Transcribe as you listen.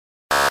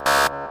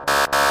You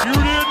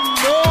didn't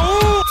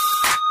know?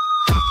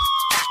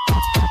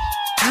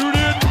 You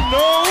didn't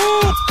know?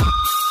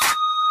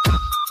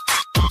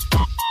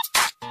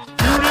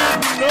 You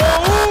didn't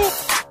know?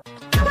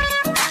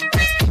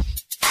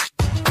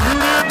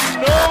 You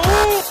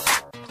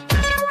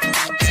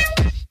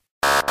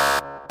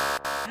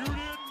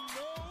didn't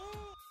know?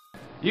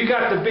 You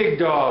got the Bigg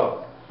Dawg.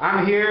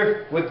 I'm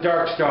here with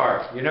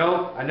Darkstar. You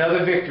know,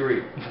 another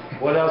victory.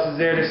 What else is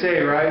there to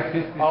say,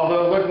 right?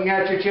 Although looking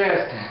at your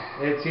chest,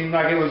 it seemed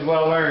like it was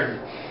well earned.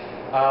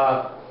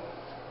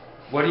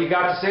 What do you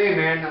got to say,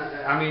 man?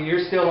 I mean,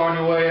 you're still on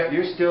your way.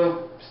 You're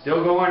still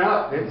going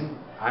up.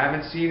 I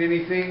haven't seen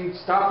anything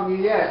stopping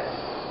you yet.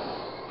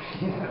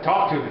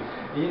 Talk to me.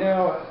 You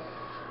know,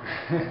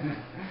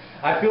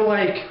 I feel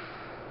like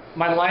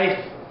my life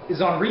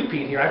is on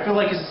repeat here. I feel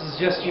like this is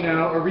just, you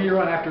know, a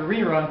rerun after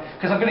rerun,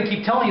 because I'm going to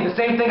keep telling you the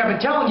same thing I've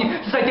been telling you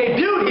since I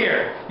debuted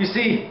here. You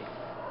see,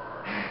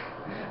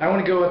 I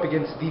want to go up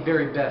against the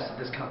very best that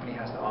this company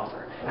has to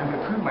offer. I'm going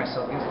to prove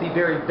myself against the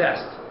very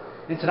best.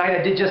 And tonight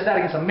I did just that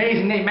against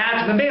Amazing Nate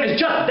Match, and the man is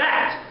just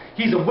that.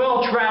 He's a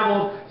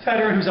well-traveled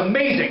veteran who's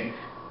amazing.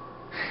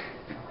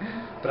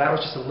 But I was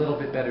just a little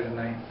bit better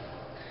tonight.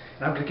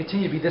 And I'm going to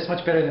continue to be this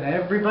much better than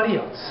everybody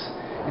else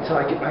until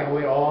I get my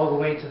way all the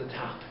way to the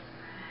top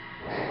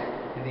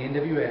in the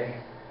NWA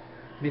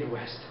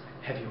Midwest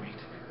Heavyweight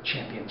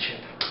Championship.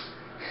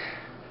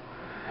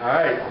 All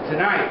right,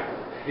 tonight,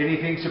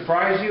 anything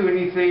surprise you?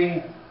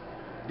 Anything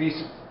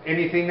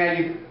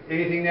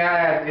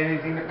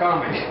to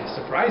comment?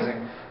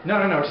 Surprising?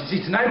 No.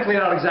 See, tonight played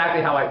out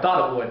exactly how I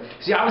thought it would.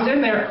 See, I was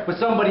in there with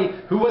somebody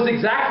who was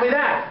exactly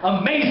that.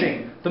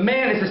 Amazing. The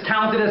man is as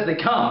talented as they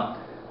come.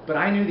 But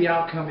I knew the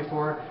outcome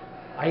before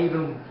I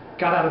even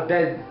got out of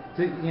bed,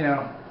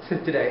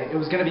 today. It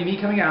was going to be me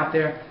coming out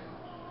there,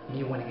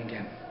 me winning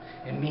again,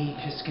 and me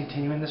just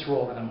continuing this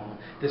roll that I'm on.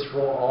 This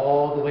roll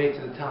all the way to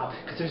the top.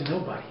 Because there's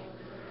nobody,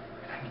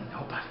 and I mean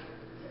nobody,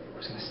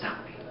 who's going to stop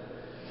me.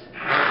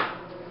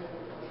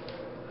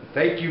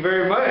 Thank you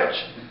very much.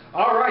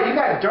 All right, you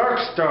got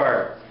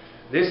Darkstar.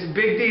 This is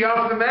Bigg D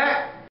off the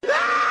mat.